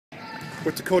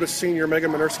with Dakota senior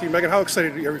Megan Manierski. Megan, how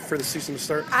excited are you for the season to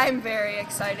start? I'm very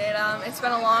excited. It's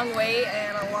been a long wait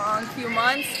and a long few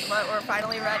months, but we're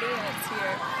finally ready and it's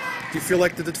here. Do you feel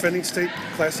like the defending state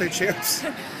Class A champs?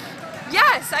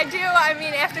 Yes, I do. I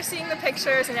mean, after seeing the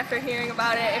pictures and after hearing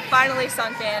about it, it finally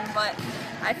sunk in, but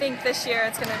I think this year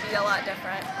it's going to be a lot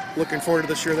different. Looking forward to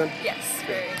this year then? Yes,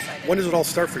 very excited. When does it all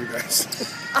start for you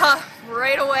guys?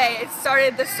 Right away. It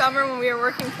started this summer when we were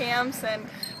working camps and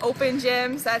open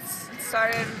gyms. It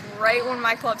started right when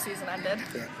my club season ended.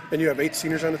 Yeah. And you have 8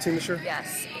 seniors on the team this year?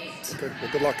 Yes, 8. Okay,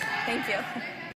 well, good luck. Thank you.